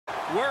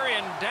We're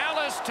in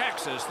Dallas,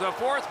 Texas, the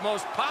fourth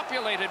most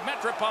populated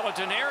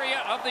metropolitan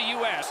area of the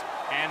U.S.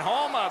 and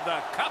home of the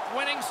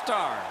Cup-winning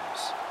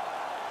Stars.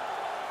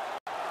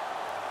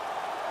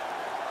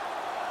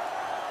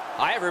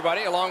 Hi,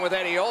 everybody. Along with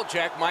Eddie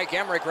Olczyk, Mike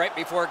Emmerich right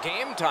before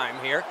game time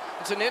here.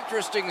 It's an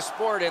interesting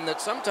sport in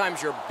that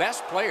sometimes your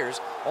best players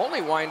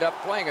only wind up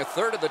playing a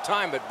third of the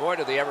time, but boy,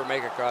 do they ever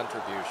make a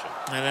contribution.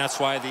 And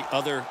that's why the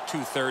other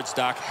two-thirds,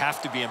 Doc,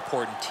 have to be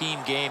important. Team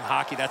game,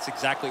 hockey, that's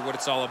exactly what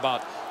it's all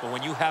about. But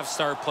when you have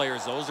star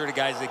players, those are the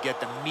guys that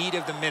get the meat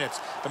of the minutes,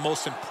 the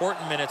most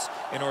important minutes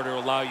in order to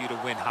allow you to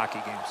win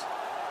hockey games.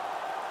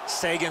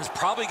 Seguin's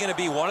probably going to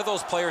be one of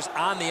those players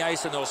on the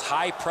ice in those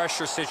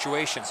high-pressure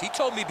situations. He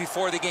told me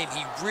before the game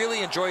he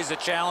really enjoys the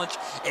challenge.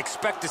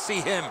 Expect to see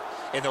him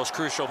in those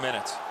crucial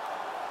minutes.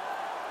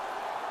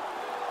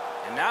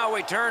 And now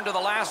we turn to the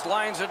last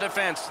lines of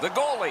defense, the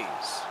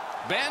goalies.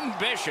 Ben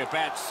Bishop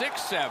at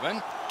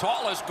 6'7",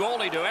 tallest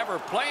goalie to ever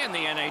play in the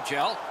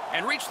NHL,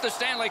 and reached the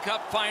Stanley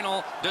Cup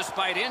final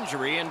despite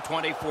injury in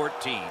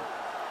 2014.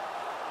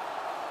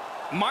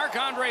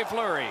 Marc-Andre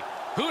Fleury.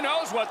 Who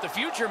knows what the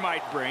future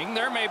might bring?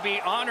 There may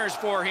be honors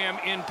for him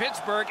in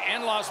Pittsburgh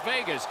and Las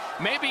Vegas,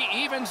 maybe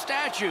even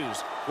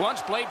statues.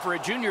 Once played for a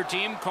junior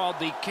team called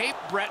the Cape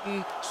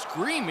Breton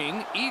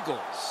Screaming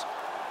Eagles.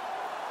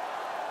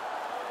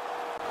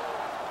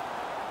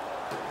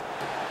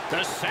 The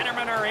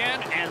centermen are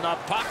in, and the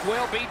puck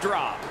will be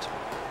dropped.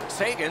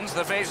 Seguin's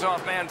the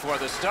face-off man for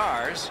the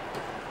Stars.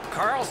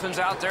 Carlson's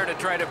out there to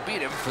try to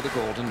beat him for the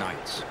Golden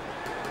Knights.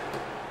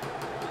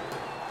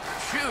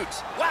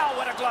 Shoots. Wow,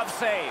 what a glove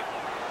save.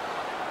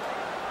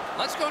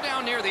 Let's go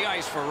down near the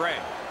ice for Ray.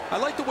 I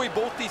like the way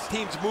both these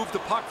teams move the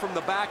puck from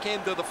the back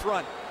end to the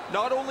front.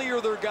 Not only are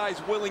their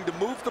guys willing to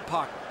move the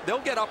puck, they'll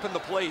get up in the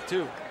play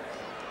too.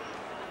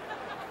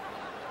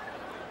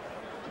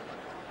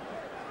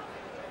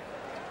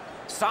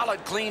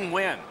 Solid, clean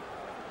win.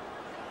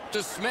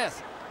 To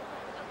Smith.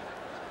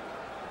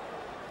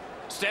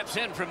 Steps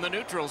in from the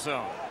neutral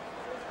zone.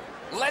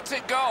 Lets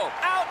it go.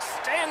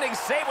 Outstanding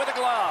save with a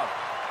glove.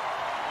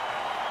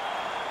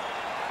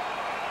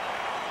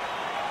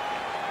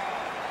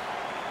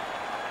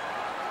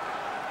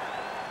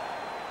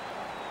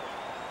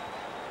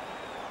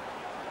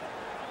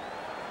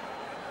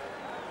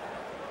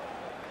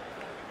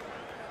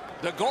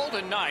 The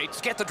Golden Knights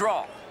get the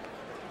draw.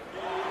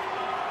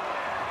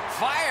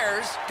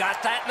 Fires.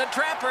 Got that in the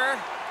trapper.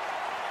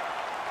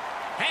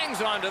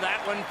 Hangs on to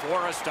that one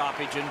for a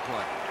stoppage in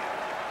play.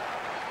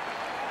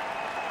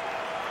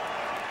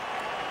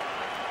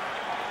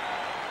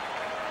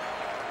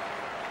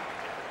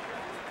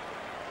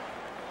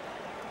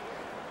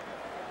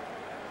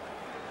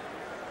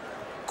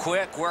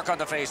 Quick work on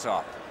the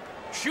faceoff.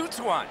 Shoots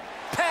one.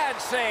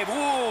 Pad save.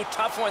 Ooh,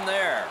 tough one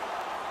there.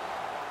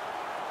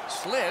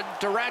 Slid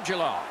to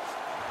Radulov.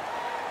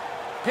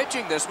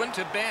 Pitching this one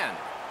to Ben.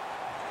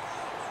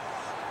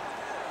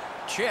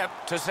 Chip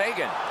to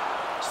Seguin.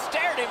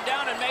 Stared him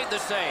down and made the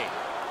save.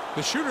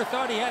 The shooter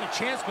thought he had a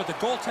chance, but the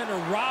goaltender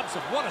robs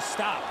him. What a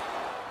stop.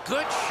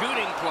 Good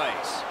shooting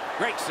place.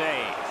 Great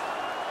save.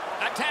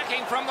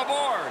 Attacking from the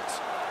boards.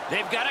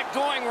 They've got it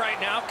going right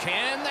now.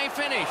 Can they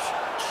finish?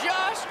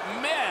 Just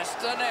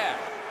missed the net.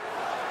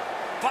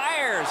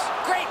 Fires.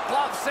 Great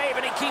glove save,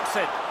 and he keeps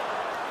it.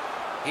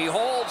 He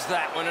holds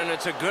that one, and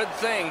it's a good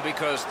thing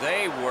because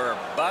they were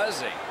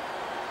buzzing.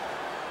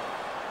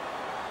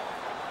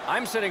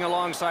 I'm sitting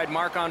alongside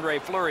Marc-Andre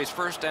Fleury's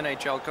first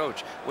NHL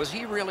coach. Was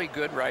he really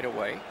good right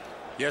away?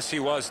 Yes, he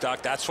was,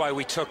 Doc. That's why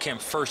we took him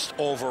first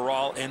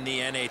overall in the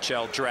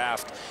NHL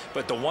draft.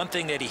 But the one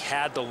thing that he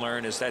had to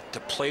learn is that to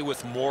play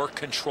with more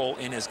control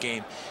in his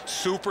game.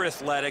 Super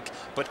athletic,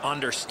 but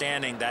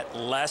understanding that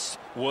less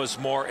was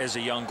more as a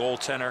young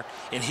goaltender.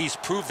 And he's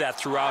proved that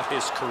throughout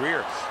his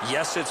career.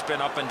 Yes, it's been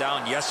up and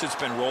down. Yes, it's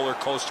been roller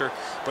coaster.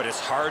 But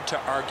it's hard to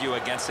argue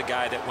against a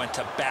guy that went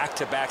to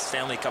back-to-back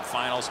Stanley Cup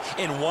finals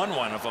and won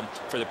one of them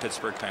for the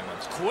Pittsburgh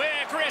Penguins.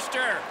 Quick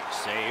wrister.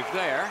 Save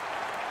there.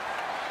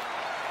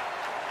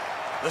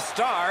 The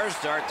Stars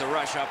start the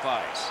rush up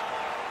ice.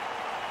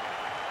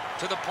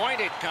 To the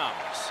point it comes.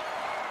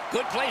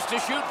 Good place to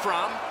shoot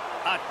from.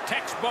 A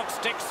textbook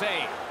stick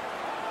save.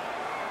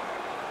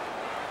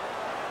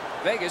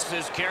 Vegas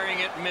is carrying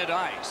it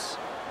mid-ice.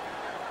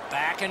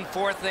 Back and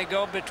forth they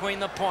go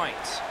between the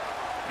points.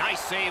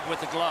 Nice save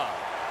with the glove.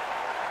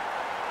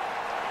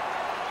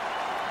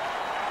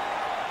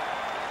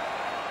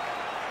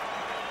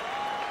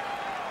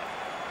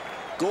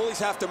 Goalies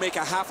have to make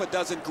a half a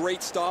dozen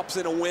great stops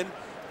in a win.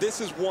 This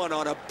is one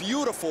on a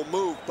beautiful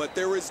move, but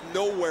there is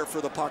nowhere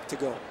for the puck to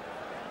go.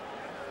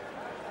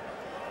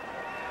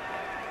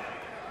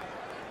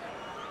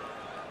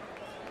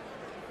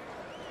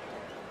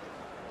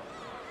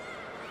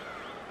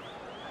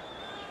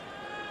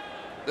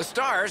 The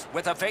Stars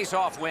with a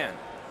face-off win.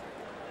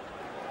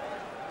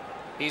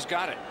 He's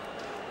got it.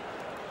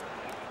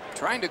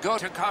 Trying to go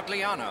to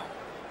Cogliano.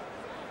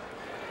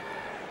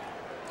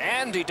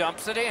 And he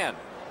dumps it in.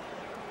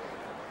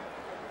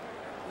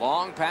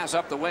 Long pass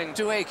up the wing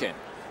to Aiken.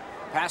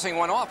 Passing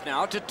one off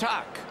now to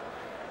Tuck.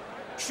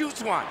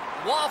 Shoots one.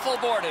 Waffle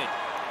boarded.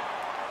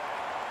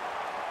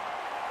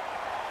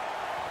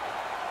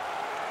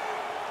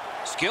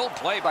 Skilled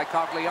play by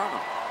Cogliano.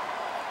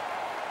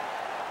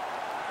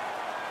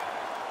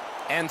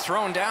 And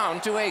thrown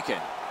down to Aiken.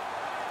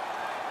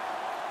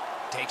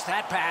 Takes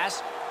that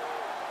pass.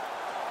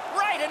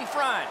 Right in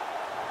front.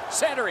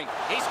 Centering.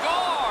 He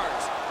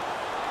scores!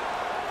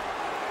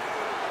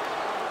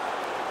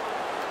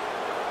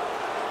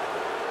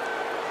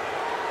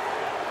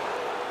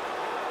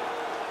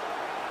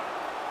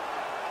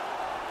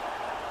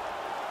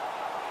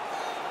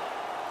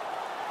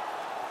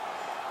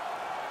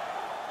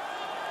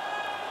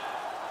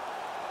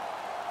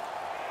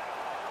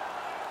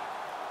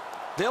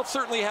 They'll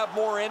certainly have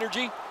more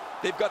energy.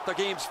 They've got the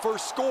game's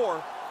first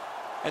score,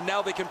 and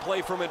now they can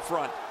play from in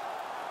front.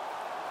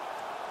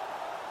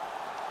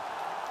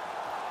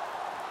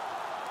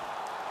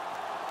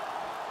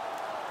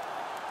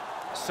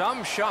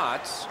 Some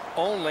shots,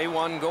 only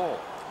one goal.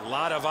 A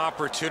lot of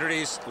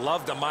opportunities.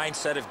 Love the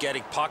mindset of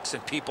getting pucks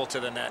and people to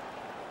the net.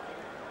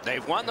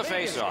 They've won the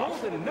faceoff.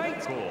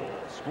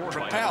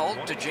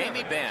 Propelled to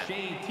Jamie Benn.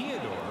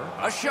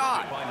 A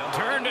shot.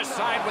 Turned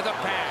aside with a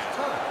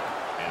pass.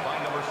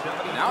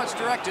 Now it's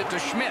directed to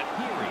Schmidt.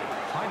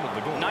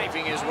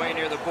 Knifing his way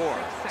near the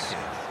boards.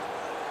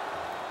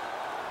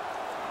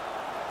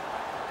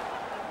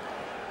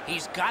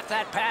 He's got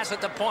that pass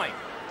at the point.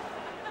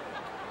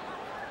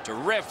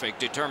 Terrific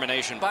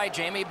determination by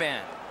Jamie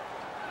Benn.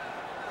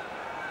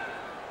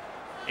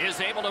 Is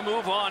able to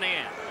move on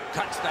in.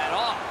 Cuts that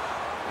off.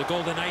 The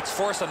Golden Knights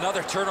Force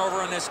another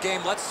turnover in this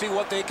game. Let's see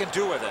what they can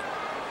do with it.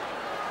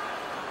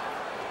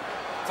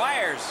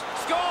 Fires.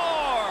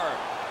 Score!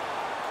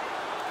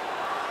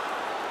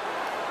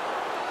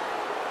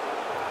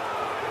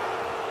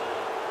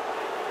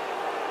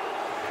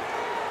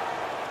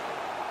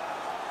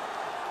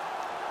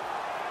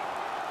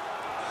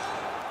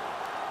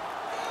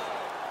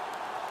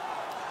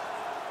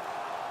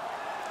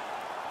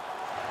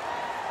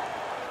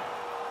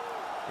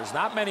 There's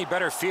not many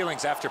better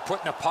feelings after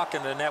putting a puck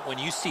in the net when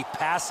you see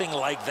passing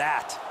like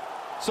that.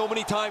 So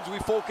many times we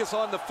focus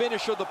on the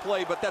finish of the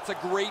play, but that's a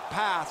great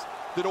pass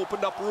that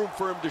opened up room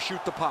for him to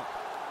shoot the puck.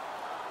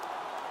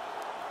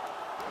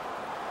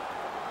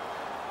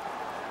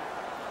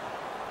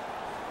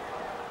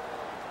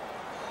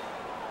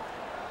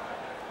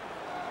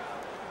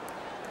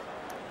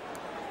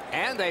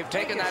 And they've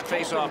taken that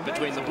face-off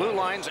between the blue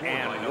lines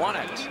and won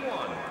it.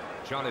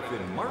 Jonathan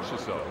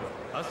Marchessault,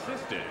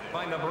 assisted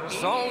by number 8.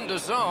 Zone to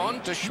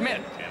zone to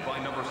Schmidt. And by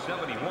number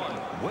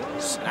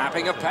 71,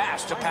 Snapping a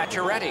pass to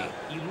Pacioretty.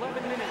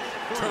 11 minutes.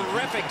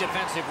 Terrific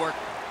defensive work.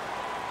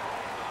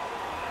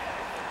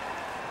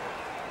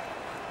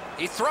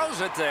 He throws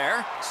it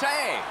there.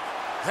 Save.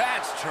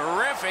 That's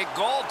terrific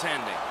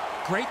goaltending.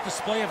 Great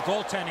display of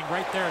goaltending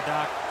right there,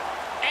 Doc.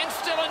 And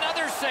still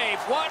another save.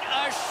 What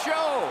a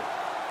show!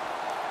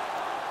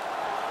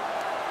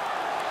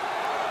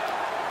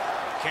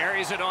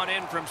 Carries it on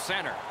in from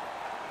center.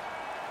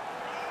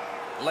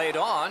 Laid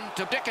on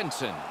to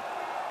Dickinson.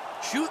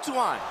 Shoots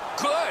one.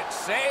 Good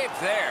save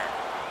there.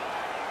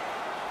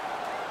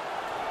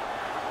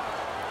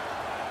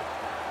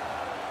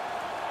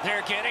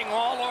 They're getting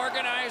all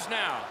organized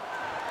now.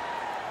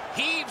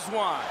 Heaves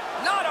one.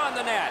 Not on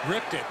the net.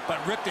 Ripped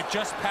it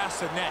just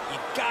past the net. You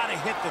gotta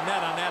hit the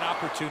net on that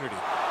opportunity.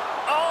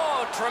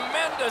 Oh,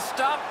 tremendous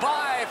stop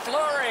by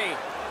Fleury.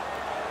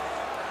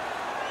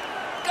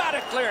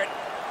 Gotta clear it.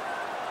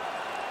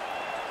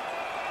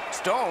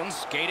 Stone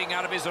skating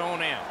out of his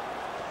own end.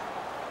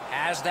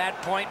 Has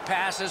that point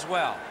pass as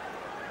well.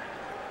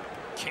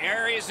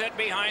 Carries it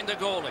behind the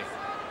goalie.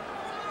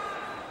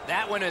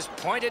 That one is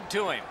pointed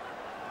to him.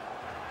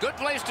 Good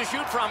place to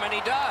shoot from, and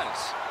he does.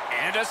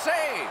 And a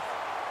save.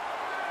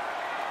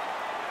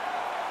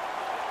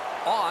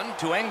 On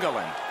to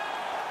Engeland.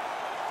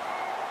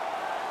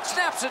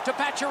 Snaps it to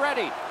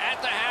Pacioretty.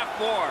 At the half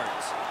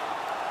boards.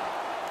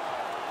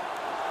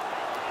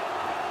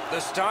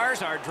 The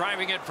Stars are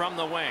driving it from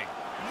the wing.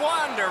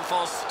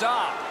 Wonderful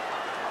stop.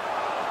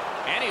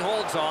 And he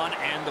holds on,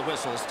 and the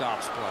whistle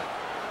stops play.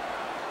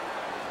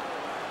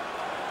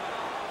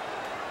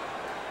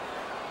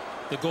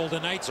 The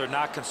Golden Knights are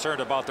not concerned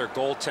about their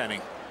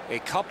goaltending. A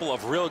couple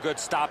of real good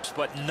stops,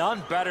 but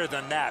none better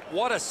than that.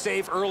 What a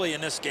save early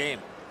in this game.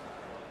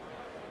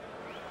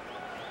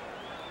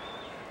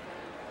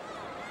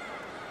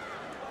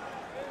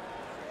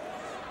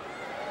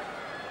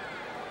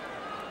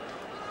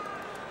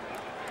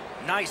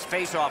 Nice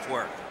face-off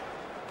work.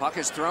 Puck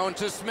is thrown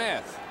to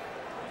Smith.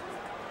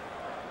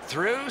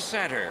 Through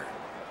center.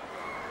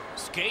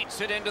 Skates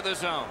it into the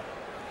zone.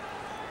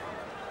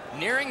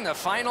 Nearing the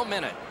final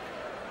minute.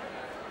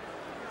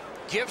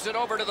 Gives it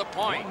over to the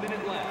point. 1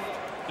 minute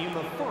left in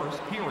the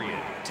first period.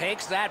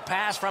 Takes that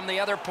pass from the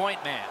other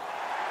point man.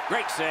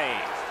 Great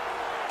save.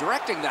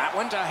 Directing that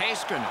one to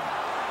Heiskanen.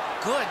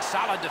 Good,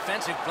 solid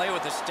defensive play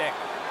with the stick.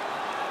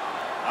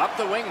 Up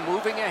the wing,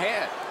 moving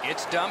ahead.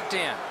 It's dumped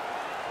in.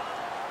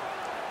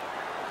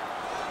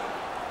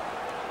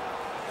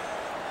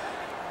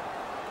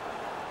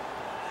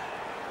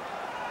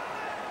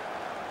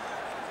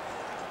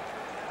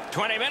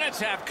 20 minutes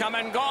have come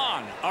and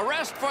gone. A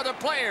rest for the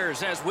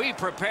players as we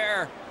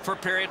prepare for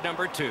period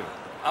number 2.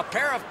 A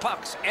pair of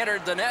pucks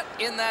entered the net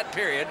in that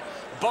period,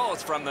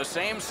 both from the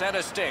same set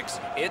of sticks.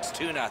 It's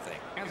 2-0.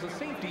 As a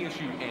safety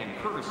issue and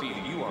courtesy to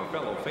you, our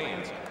fellow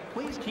fans,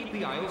 please keep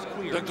the aisles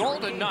clear. The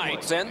Golden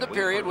Knights end the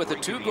period with a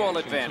 2-goal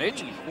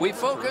advantage. We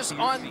focus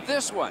on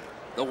this one,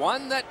 the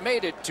one that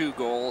made it 2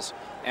 goals,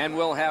 and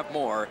we'll have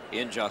more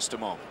in just a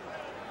moment.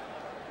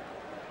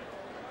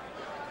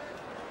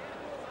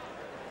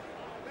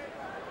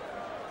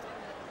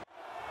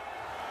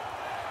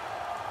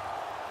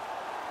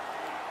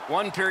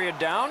 One period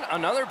down,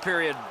 another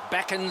period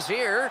beckons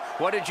here.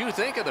 What did you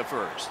think of the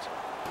first?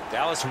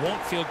 Dallas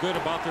won't feel good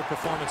about their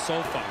performance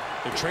so far.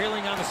 They're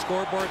trailing on the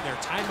scoreboard, and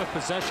their time of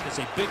possession is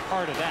a big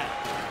part of that.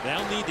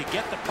 They'll need to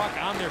get the puck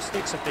on their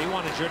sticks if they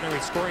want to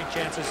generate scoring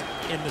chances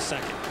in the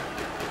second.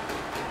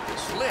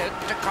 Slid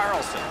to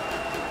Carlson.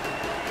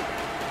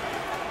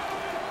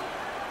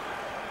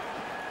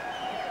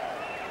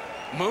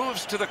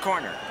 Moves to the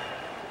corner.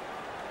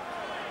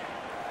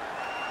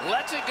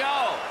 Lets it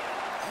go.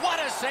 What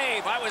a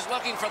save. I was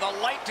looking for the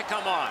light to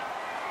come on.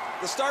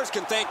 The Stars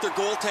can thank their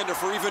goaltender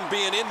for even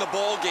being in the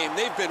ball game.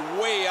 They've been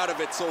way out of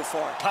it so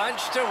far.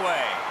 Punched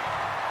away.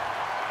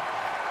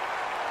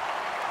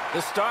 The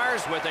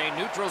Stars with a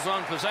neutral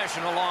zone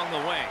possession along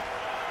the wing.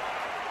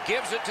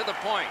 Gives it to the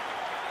point.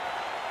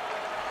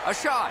 A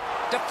shot.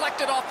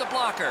 Deflected off the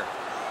blocker.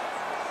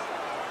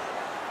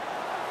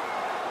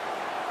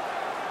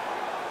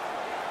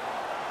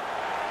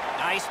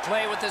 Nice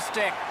play with the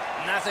stick.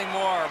 Nothing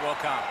more will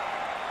come.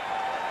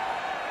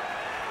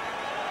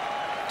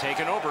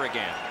 Taken over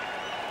again.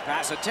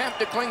 Pass attempt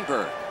to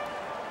Klingberg.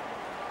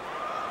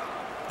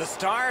 The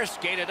Stars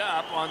skated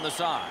up on the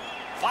side.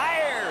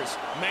 Fires!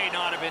 May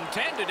not have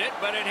intended it,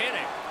 but it hit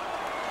him.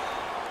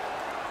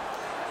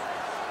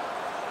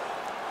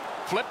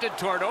 Flipped it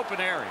toward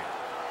open area.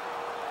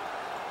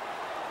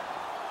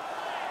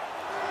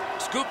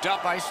 Scooped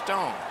up by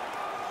Stone.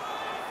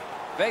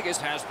 Vegas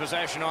has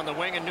possession on the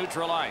wing and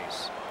neutral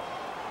ice.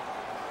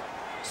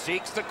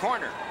 Seeks the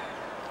corner.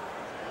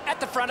 At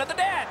the front of the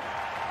net.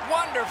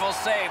 Wonderful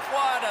save.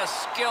 What a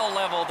skill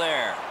level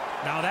there.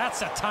 Now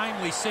that's a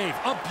timely save.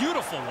 A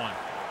beautiful one.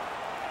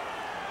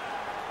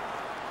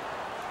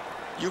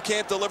 You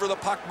can't deliver the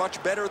puck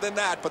much better than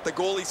that, but the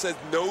goalie says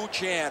no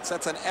chance.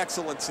 That's an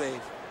excellent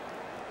save.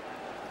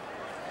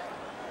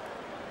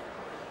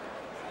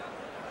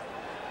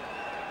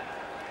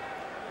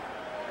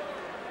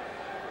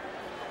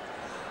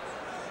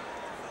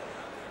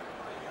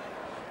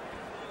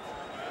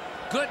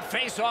 Good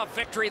face-off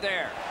victory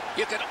there.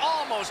 You could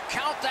almost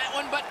count that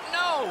one, but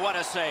no, what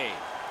a save.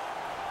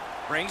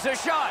 Brings a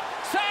shot.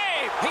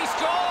 Save! He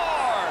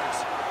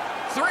scores!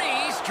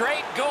 3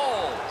 straight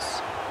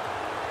goals.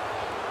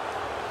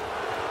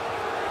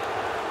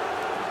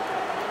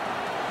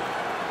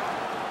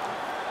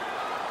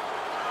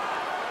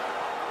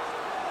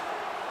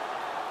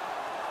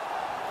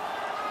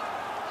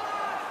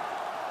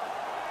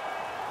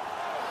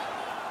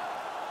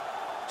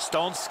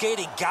 Stone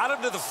skating, got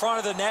him to the front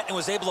of the net and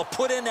was able to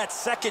put in that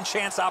second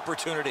chance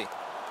opportunity.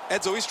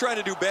 Edzo, he's trying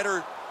to do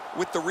better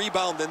with the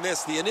rebound than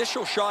this. The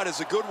initial shot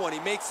is a good one.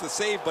 He makes the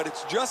save, but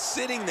it's just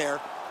sitting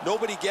there.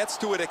 Nobody gets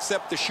to it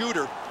except the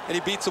shooter, and he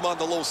beats him on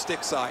the low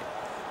stick side.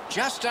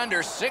 Just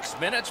under 6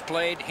 minutes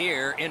played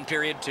here in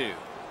period 2.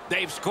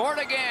 They've scored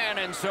again,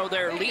 and so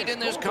their lead in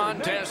this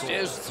contest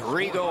is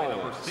 3 goals.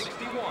 Number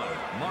 61,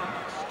 Mark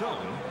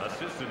Stone,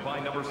 assisted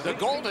by number 60. The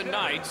Golden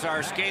Knights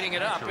are skating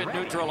it up at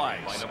neutral ice.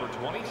 By number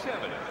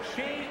 27,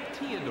 Shea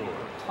Theodore.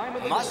 Time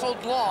of the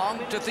Muscled goal, long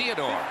to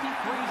Theodore.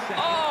 53 seconds.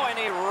 Oh, and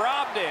he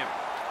robbed him.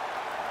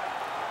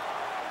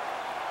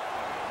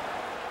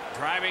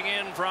 Driving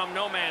in from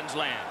no man's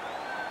land.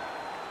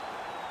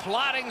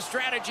 Plotting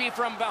strategy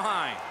from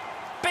behind.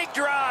 Big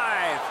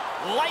drive.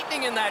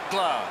 Lightning in that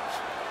glove.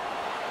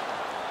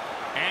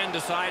 And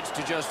decides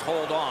to just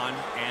hold on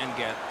and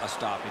get a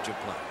stoppage of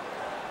play.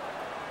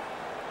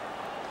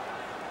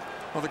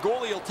 Well, the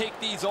goalie will take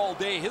these all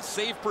day. His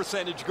save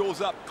percentage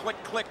goes up. Click,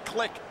 click,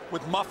 click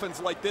with muffins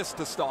like this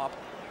to stop.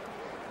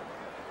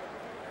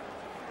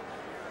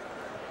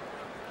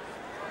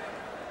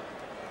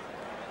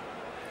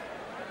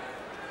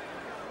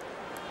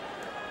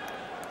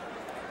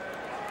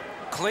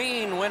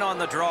 Clean win on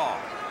the draw.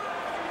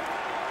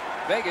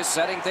 Vegas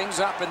setting things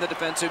up in the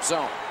defensive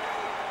zone.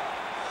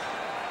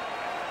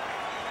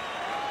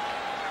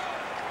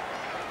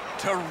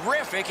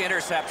 Terrific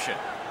interception.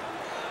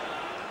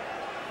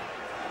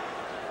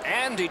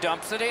 And he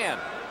dumps it in.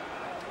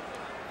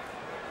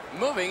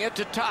 Moving it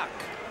to Tuck.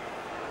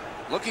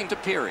 Looking to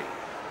Peary.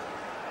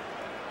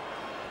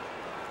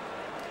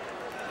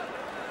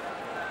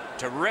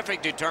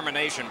 Terrific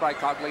determination by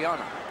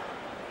Cogliano.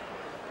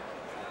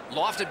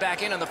 Lofted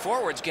back in, and the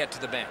forwards get to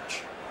the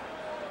bench.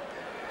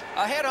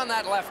 Ahead on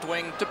that left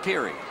wing to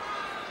Peary.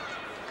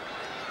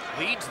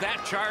 Leads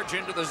that charge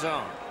into the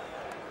zone.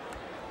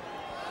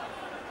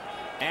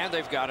 And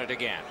they've got it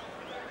again.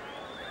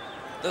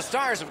 The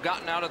Stars have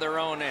gotten out of their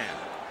own end.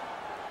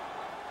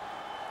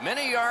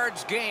 Many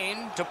yards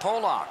gained to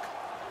Pollock.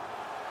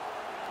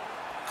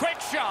 Quick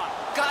shot.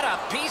 Got a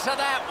piece of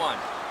that one.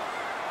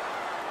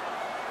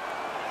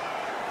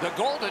 The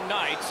Golden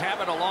Knights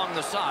have it along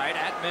the side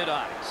at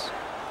mid-ice.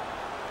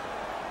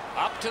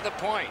 Up to the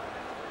point.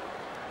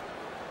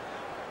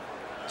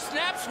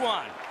 Snaps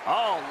one.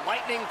 Oh,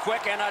 lightning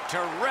quick and a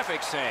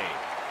terrific save.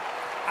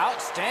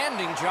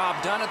 Outstanding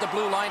job done at the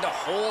blue line to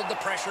hold the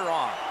pressure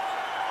on.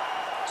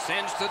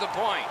 Sends to the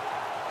point.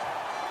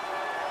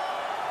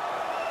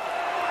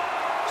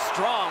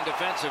 Strong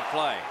defensive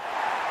play.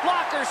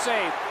 Blocker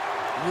save.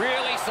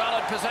 Really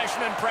solid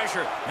possession and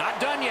pressure. Not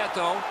done yet,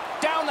 though.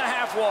 Down the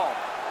half wall.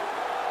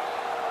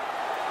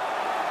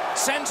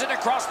 Sends it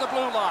across the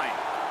blue line.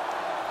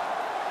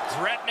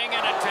 Threatening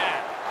an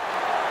attack.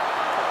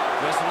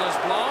 Whistle is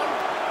blown,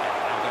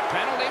 and the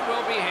penalty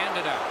will be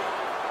handed out.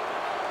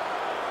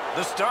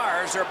 The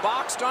Stars are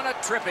boxed on a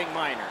tripping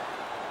minor.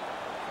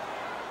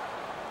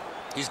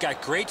 He's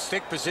got great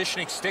stick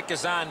positioning. Stick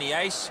is on the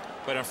ice,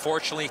 but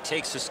unfortunately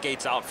takes the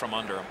skates out from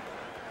under him.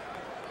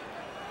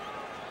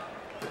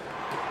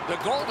 The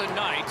Golden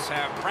Knights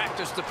have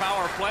practiced the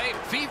power play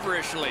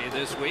feverishly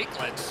this week.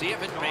 Let's see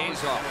if it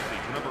pays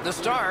off. The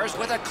Stars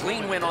with a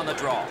clean win on the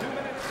draw.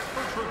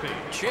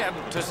 Chip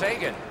to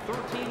Sagan.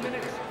 13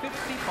 minutes,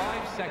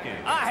 55 seconds.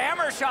 A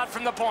hammer shot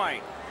from the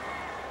point.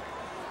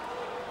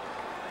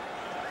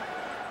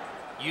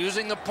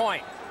 Using the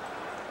point.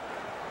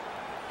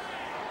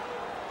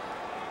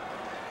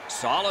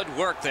 Solid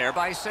work there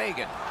by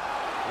Sagan.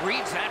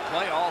 Reads that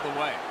play all the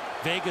way.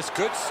 Vegas,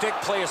 Good stick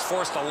play has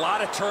forced a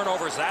lot of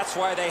turnovers. That's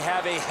why they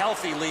have a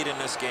healthy lead in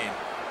this game.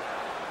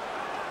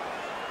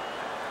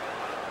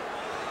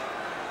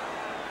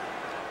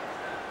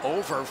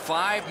 Over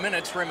 5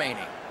 minutes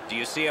remaining. Do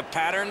you see a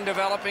pattern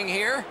developing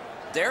here?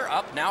 They're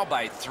up now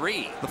by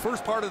 3. The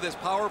first part of this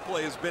power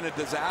play has been a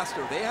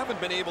disaster. They haven't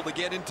been able to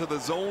get into the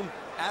zone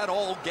at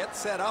all, get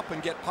set up,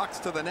 and get pucks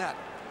to the net.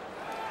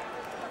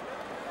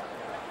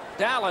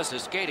 Dallas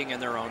is skating in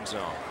their own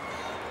zone.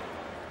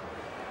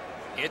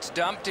 It's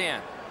dumped in.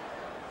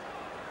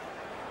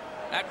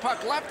 That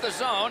puck left the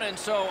zone, and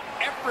so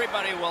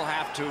everybody will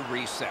have to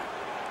reset.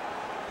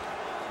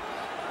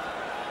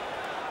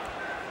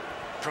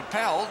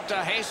 Propelled to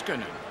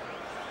Heiskanen.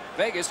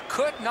 Vegas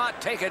could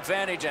not take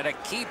advantage at a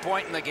key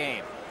point in the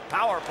game.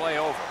 Power play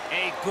over.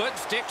 A good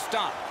stick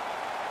stop.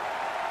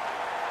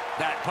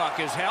 That puck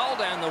is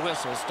held, and the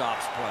whistle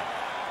stops play.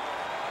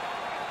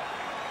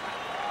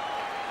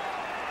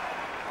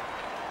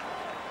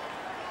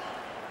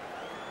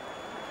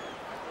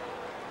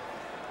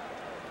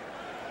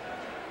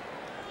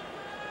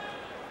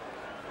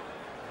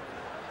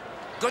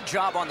 Good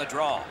job on the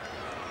draw.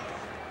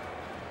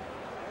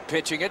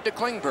 Pitching it to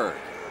Klingberg.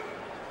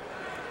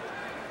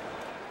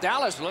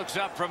 Dallas looks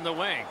up from the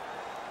wing.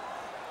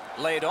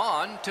 Laid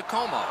on to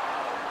Como.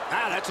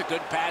 Ah, that's a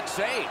good pad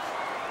save.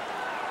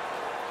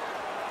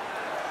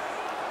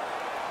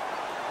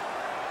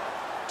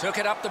 Took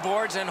it up the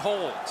boards and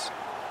holds.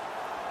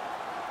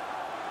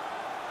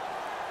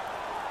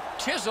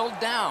 Chiseled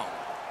down.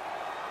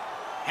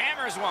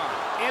 Hammers one.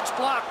 It's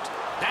blocked.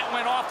 That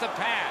went off the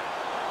pad.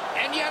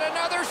 And yet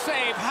another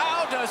save.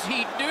 How does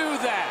he do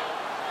that?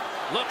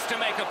 Looks to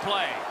make a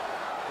play.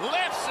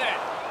 Lifts it.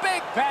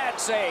 Big pad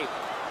save.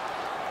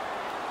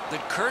 The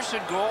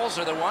cursed goals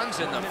are the ones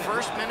in the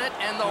first minute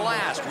and the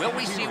last. Will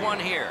we see one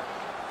here?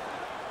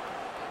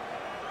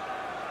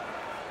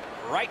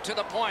 Right to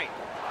the point.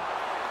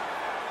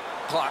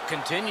 Clock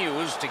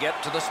continues to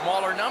get to the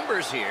smaller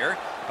numbers here,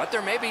 but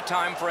there may be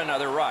time for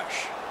another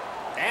rush.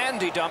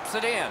 And he dumps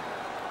it in.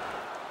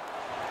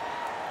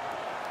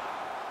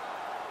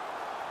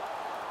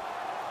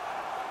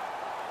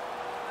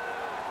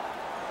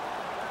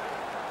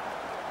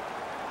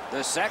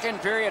 The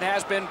second period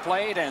has been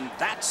played, and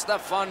that's the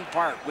fun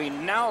part. We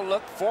now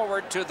look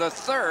forward to the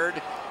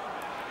third.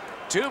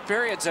 2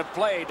 periods have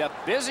played. A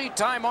busy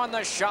time on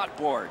the shot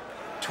board.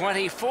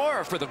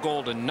 24 for the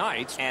Golden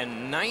Knights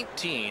and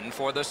 19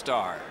 for the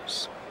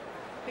Stars.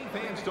 Hey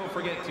fans, don't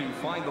forget to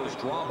find those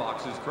draw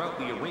boxes throughout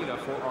the arena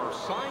for our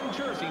signed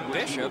jersey.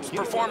 Bishop's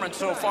performance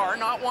so far,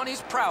 not one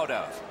he's proud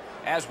of,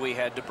 as we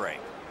head to break.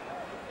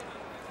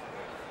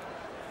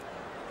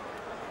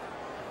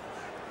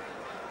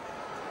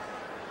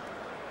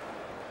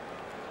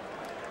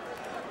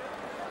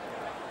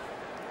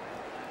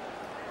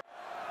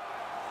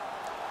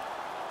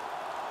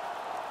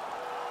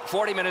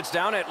 .40 minutes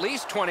down, at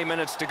least 20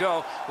 minutes to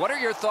go. What are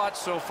your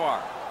thoughts so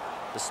far?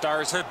 The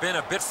Stars have been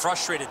a bit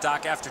frustrated,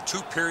 Doc, after 2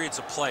 periods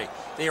of play.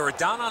 They were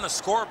down on the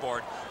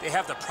scoreboard. They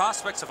have the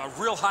prospects of a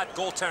real hot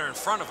goaltender in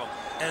front of them.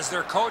 As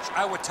their coach,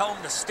 I would tell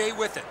them to stay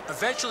with it.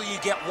 Eventually you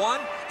get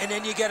one, and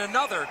then you get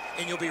another,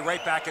 and you'll be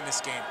right back in this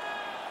game.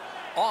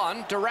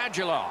 On to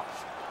Radulov.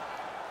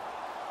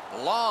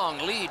 Long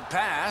lead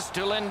pass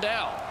to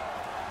Lindell.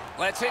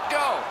 Lets it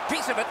go.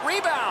 Piece of it.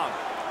 Rebound.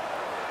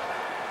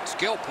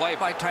 Skill play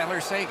by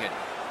Tyler Sagan.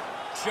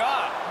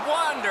 Shot.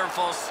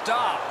 Wonderful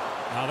stop.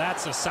 Now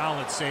that's a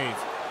solid save.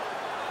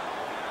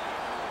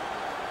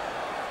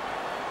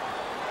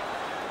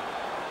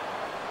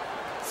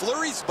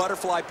 Fleury's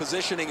butterfly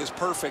positioning is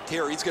perfect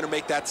here. He's going to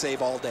make that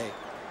save all day.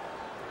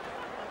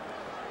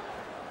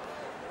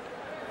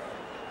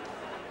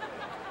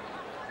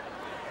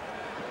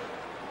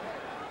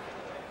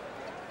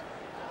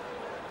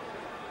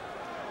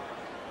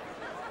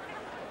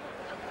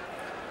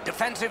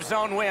 Defensive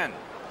zone win.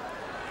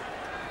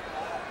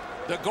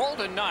 The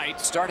Golden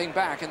Knights Starting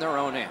back in their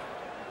own end.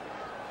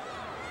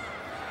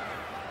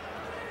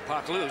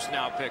 puck loose,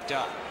 now picked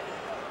up.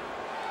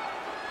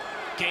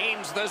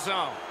 Gains the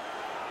zone.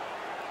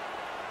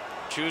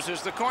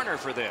 Chooses the corner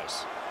for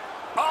this.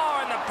 Oh,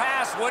 and the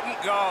pass wouldn't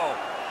go.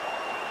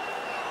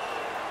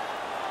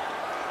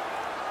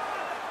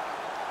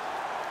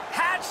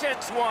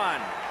 Hatchets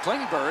one.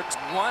 Klingberg's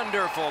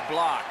Wonderful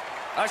block.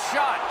 A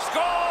shot.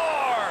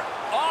 Score!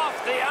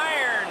 Off the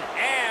iron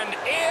and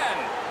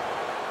in.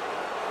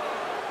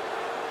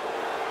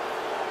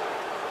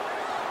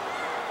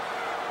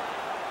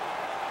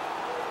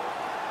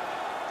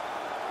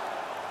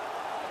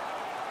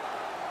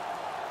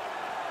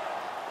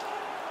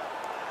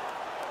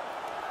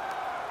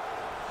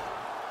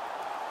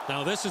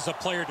 Now this is a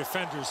player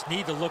defenders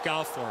need to look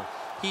out for.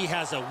 He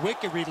has a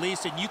wicked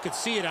release, and you can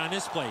see it on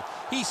this play.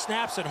 He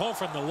snaps it home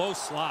from the low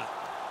slot.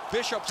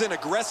 Bishop's in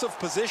aggressive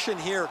position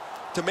here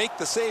to make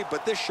the save,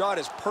 but this shot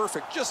is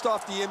perfect just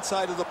off the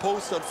inside of the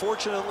post.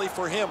 Unfortunately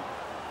for him,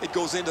 it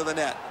goes into the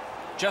net.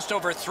 just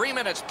over 3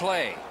 minutes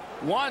play.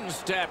 One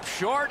step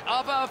short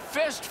of a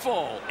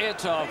fistful.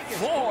 It's a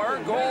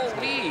 4-goal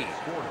lead.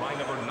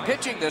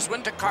 Pitching this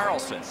one to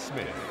Carlson.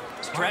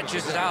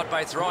 Stretches it out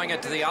by throwing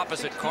it to the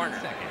opposite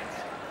corner.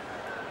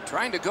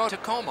 Trying to go to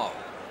Como.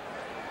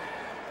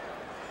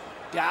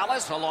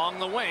 Dallas along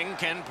the wing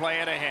can play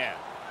it ahead.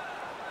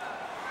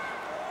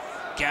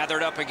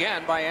 Gathered up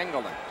again by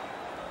Engelland.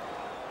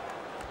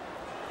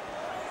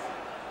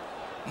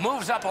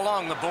 Moves up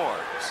along the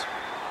boards.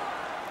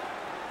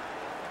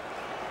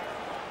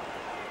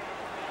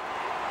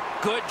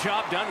 Good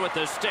job done with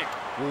the stick.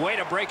 Way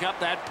to break up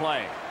that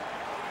play.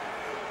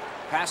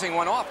 Passing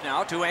one off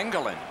now to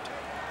Engelland.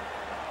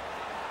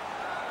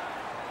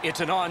 It's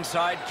an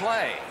onside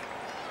play.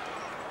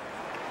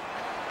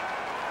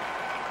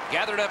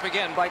 Gathered up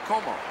again by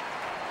Como.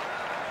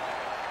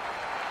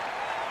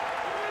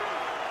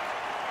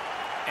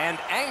 And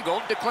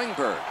angled to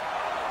Klingberg.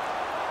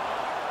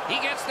 He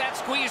gets that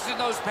squeeze in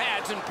those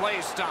pads and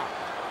plays stop.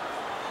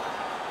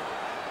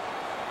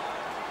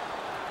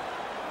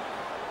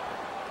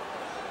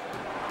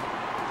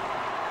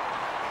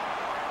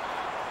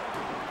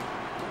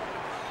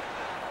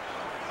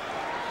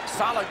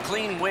 Solid,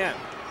 clean win.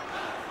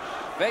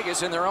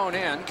 Vegas in their own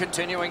end,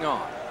 continuing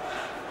on.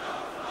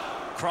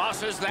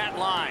 Crosses that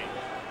line.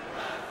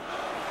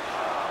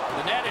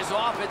 The net is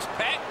off its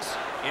pegs.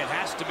 It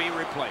has to be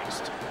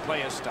replaced.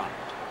 Play is stopped.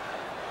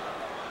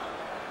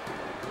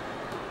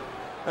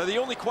 Now the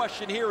only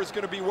question here is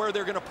going to be where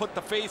they're going to put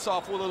the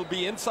face-off. Will it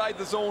be inside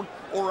the zone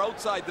or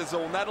outside the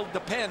zone? That'll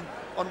depend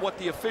on what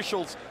the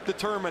officials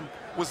determine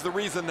was the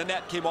reason the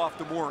net came off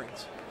the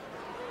moorings.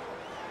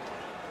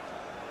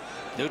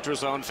 Neutral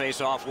zone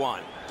face-off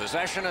one.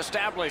 Possession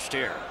established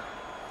here.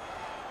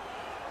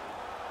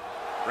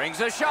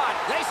 Brings a shot.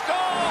 They score!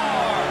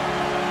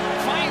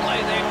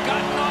 Finally, they've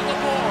gotten on the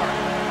board.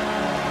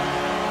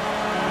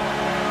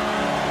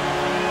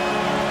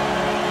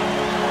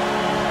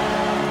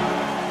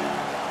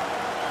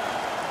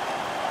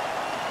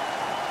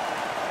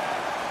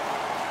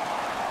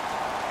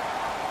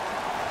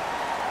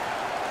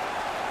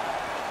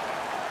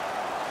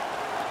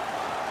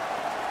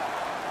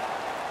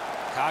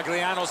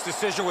 Cagliano's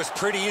decision was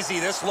pretty easy.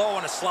 This low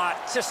in a slot,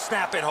 just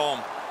snap it home.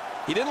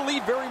 He didn't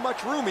leave very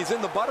much room. He's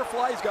in the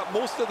butterfly. He's got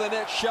most of the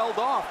net shelled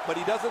off, but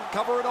he doesn't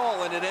cover it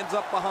all, and it ends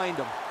up behind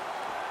him.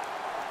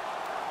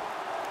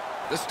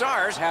 The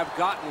Stars have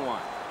gotten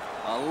one.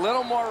 A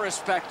little more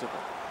respectable,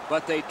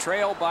 but they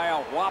trail by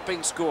a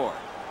whopping score.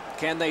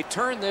 Can they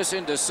turn this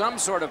into some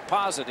sort of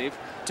positive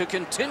to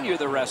continue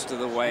the rest of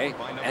the way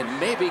and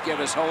maybe give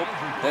us hope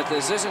that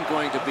this isn't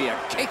going to be a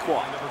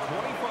cakewalk?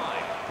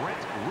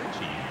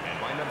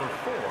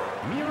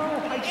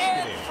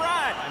 In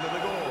front.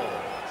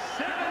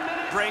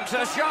 Brings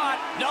a shot.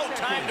 No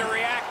time to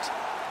react.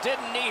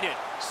 Didn't need it.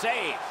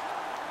 Save.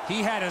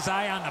 He had his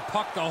eye on the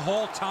puck the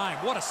whole time.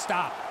 What a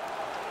stop.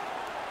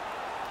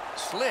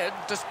 Slid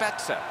to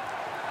Spezza.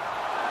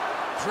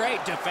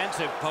 Great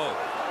defensive poke.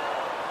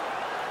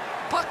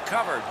 Puck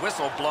covered,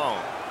 whistle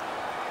blown.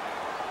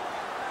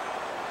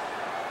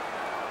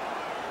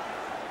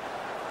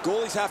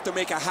 Goalies have to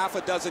make a half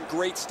a dozen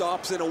great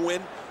stops in a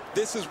win.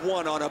 This is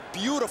one on a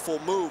beautiful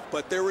move,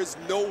 but there is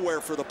nowhere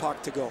for the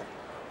puck to go.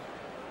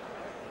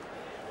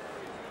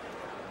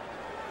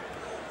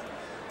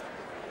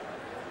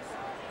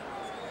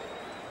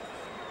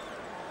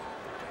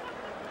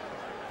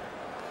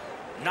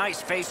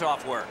 Nice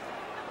face-off work.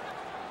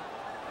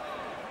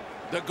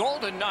 The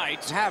Golden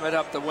Knights Have it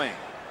up the wing.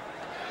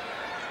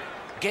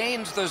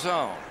 Gains the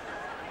zone.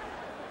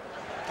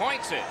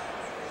 points it.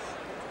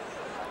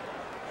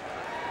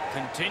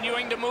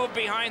 Continuing to move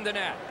behind the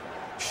net.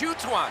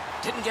 Shoots one.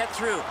 Didn't get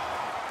through.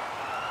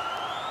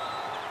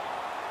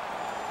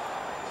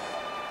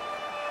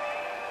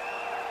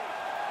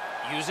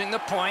 Using the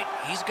point.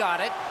 He's got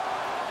it.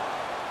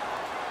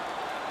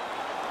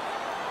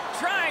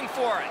 Trying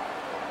for it.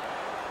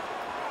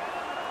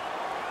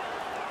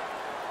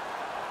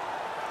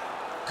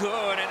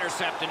 Good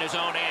intercept in his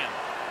own end.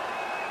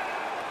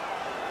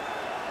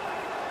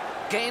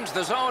 Gains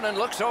the zone and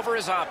looks over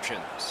his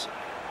options.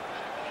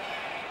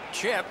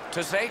 Chip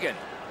to Sagan.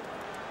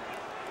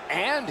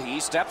 And he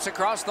steps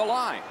across the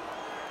line.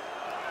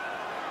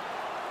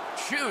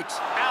 Shoots.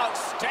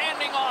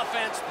 Outstanding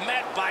offense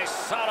met by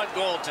solid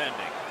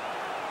goaltending.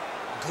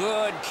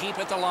 Good keep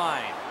at the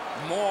line.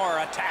 More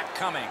attack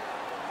coming.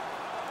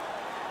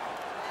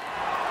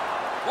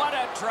 What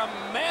a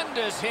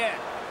tremendous hit.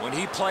 When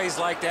he plays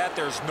like that,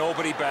 there's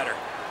nobody better.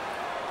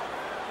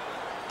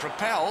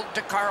 Propelled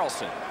to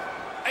Carlson.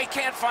 He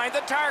can't find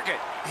the target.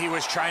 He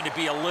was trying to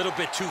be a little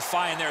bit too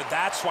fine there.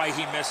 That's why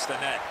he missed the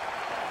net.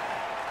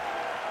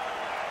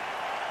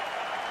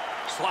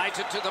 Slides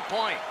it to the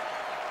point.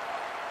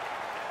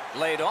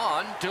 Laid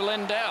on to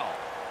Lindell.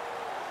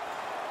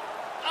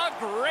 A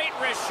great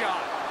wrist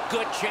shot.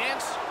 Good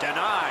chance.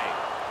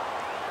 Denied.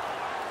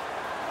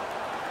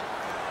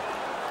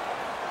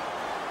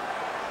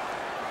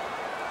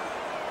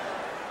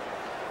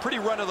 Pretty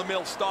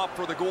run-of-the-mill stop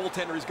for the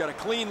goaltender. He's got a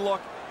clean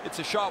look. It's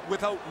a shot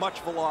without much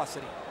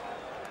velocity.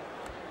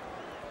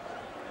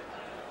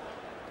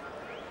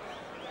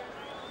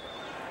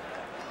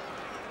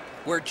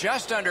 We're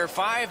just under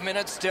 5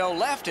 minutes still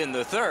left in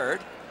the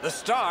third. The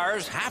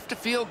Stars have to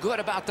feel good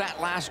about that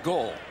last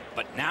goal.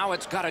 But now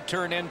it's got to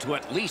turn into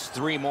at least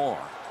 3 more.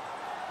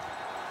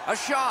 A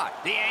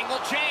shot. The angle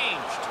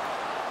changed.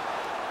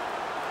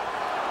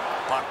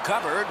 Puck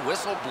covered,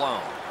 whistle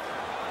blown.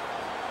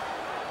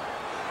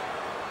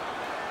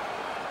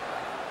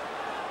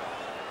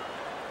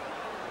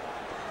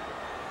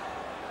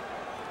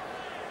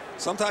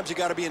 Sometimes you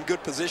got to be in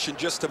good position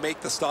just to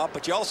make the stop,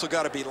 but you also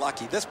got to be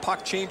lucky. This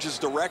puck changes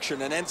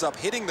direction and ends up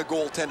hitting the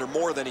goaltender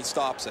more than he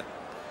stops it.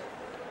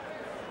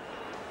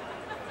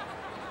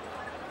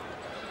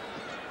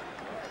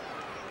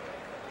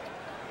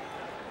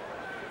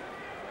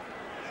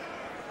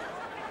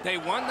 They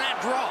won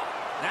that draw.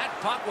 That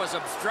puck was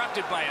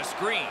obstructed by a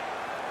screen.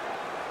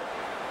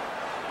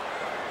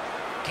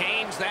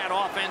 Gains that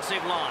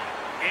offensive line.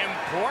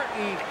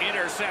 Important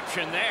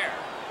interception there.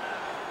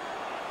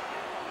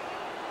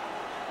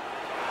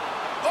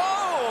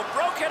 Oh,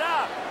 broke it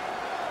up.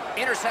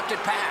 Intercepted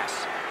pass.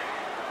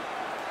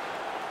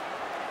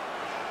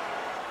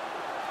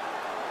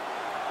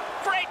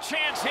 Great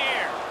chance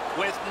here.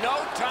 With no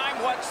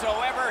time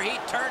whatsoever, he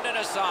turned it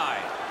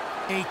aside.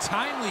 A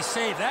timely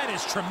save. That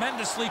is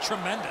tremendously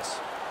tremendous.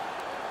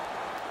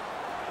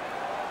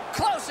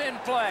 Close in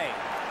play.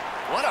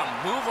 What a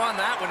move on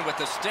that one with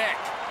the stick.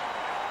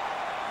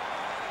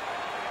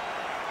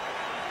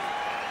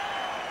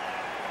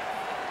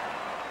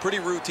 Pretty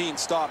routine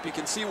stop. You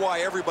can see why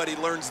everybody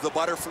learns the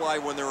butterfly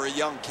when they're a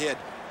young kid.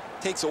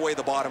 Takes away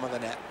the bottom of the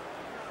net.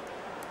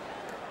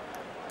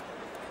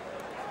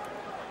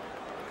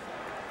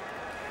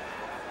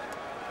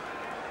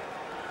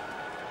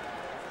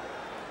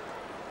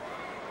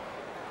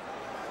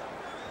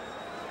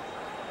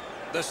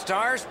 The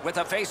Stars with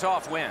a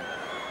face-off win.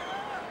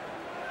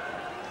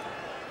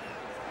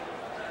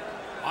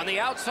 On the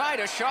outside,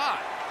 a shot.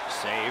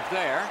 Saved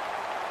there.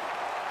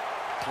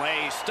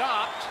 Play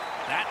stopped.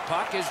 That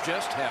puck is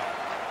just held.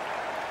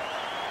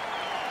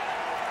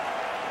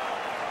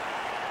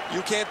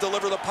 You can't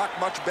deliver the puck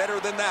much better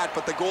than that,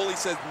 but the goalie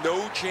says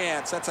no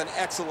chance. That's an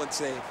excellent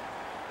save.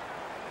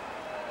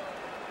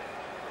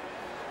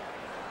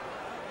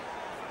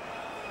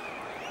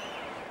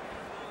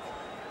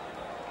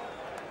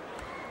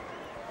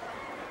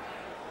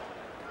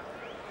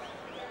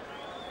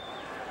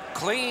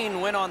 Clean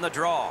win on the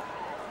draw.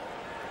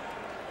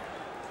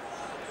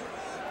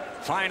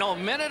 Final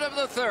minute of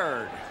the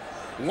third.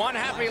 One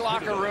happy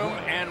locker room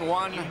and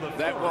one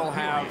that will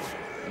have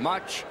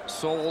much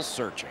soul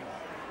searching.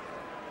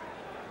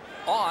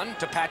 On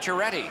to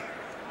Pacioretty.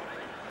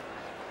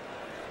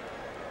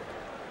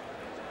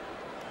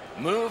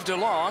 Moved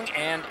along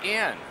and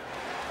in.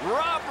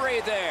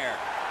 Robbery there.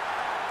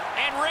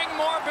 And ring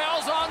more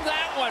bells on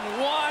that one.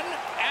 One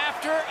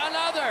after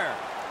another.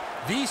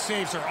 These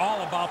saves are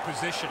all about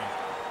positioning.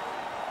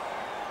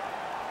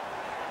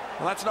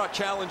 Well, that's not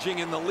challenging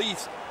in the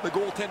least. The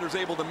goaltender's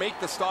able to make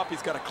the stop.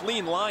 He's got a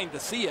clean line to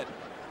see it.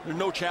 There's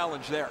no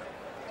challenge there.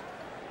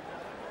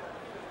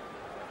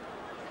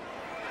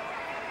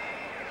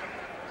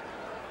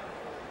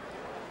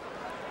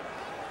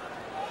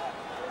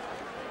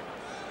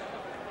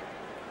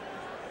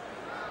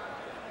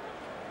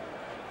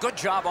 Good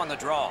job on the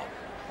draw.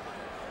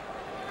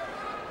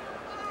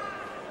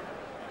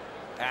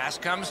 Pass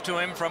comes to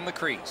him from the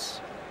crease.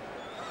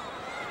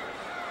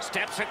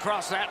 Steps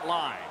across that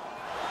line.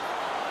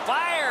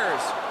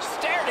 Fires!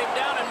 Stared him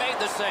down and made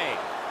the save.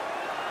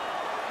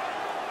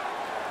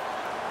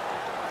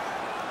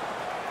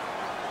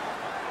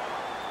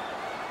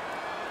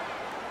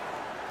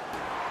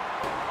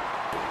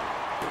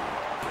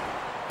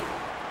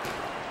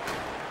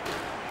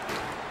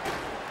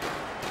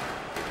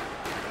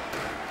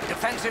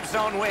 defensive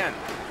zone win.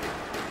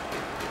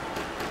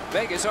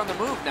 Vegas on the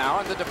move now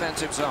in the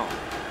defensive zone.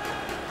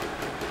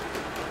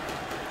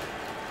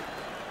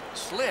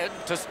 Slid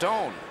to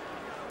Stone.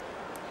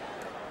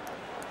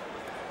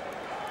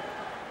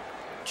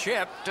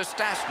 Chip to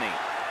Stastny.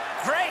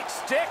 Great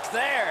stick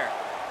there.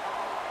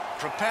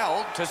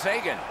 Propelled to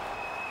Sagan.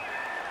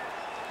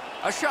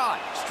 A shot.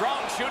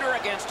 Strong shooter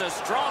against a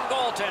strong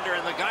goaltender,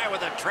 and the guy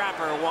with a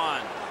trapper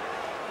won.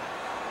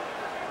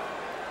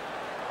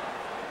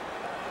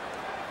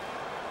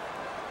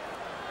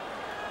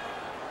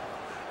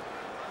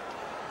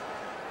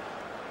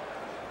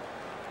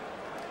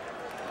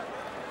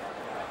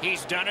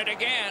 He's done it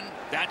again.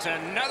 That's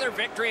another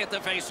victory at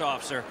the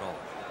face-off circle.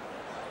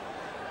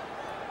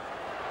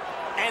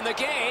 And the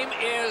game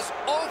is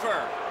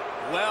over.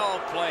 Well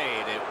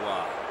played it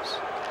was.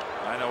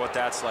 I know what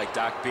that's like,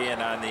 Doc,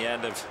 being on the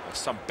end of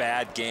some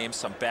bad games,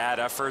 some bad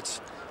efforts.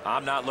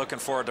 I'm not looking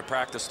forward to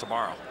practice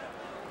tomorrow.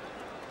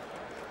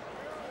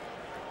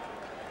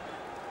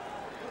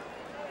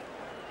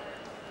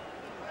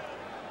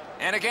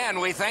 And again,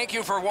 we thank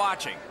you for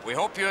watching. We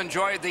hope you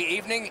enjoyed the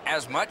evening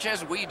as much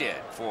as we did.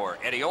 For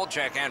Eddie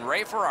Olczyk and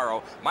Ray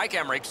Ferraro, Mike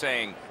Emrick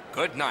saying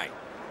good night.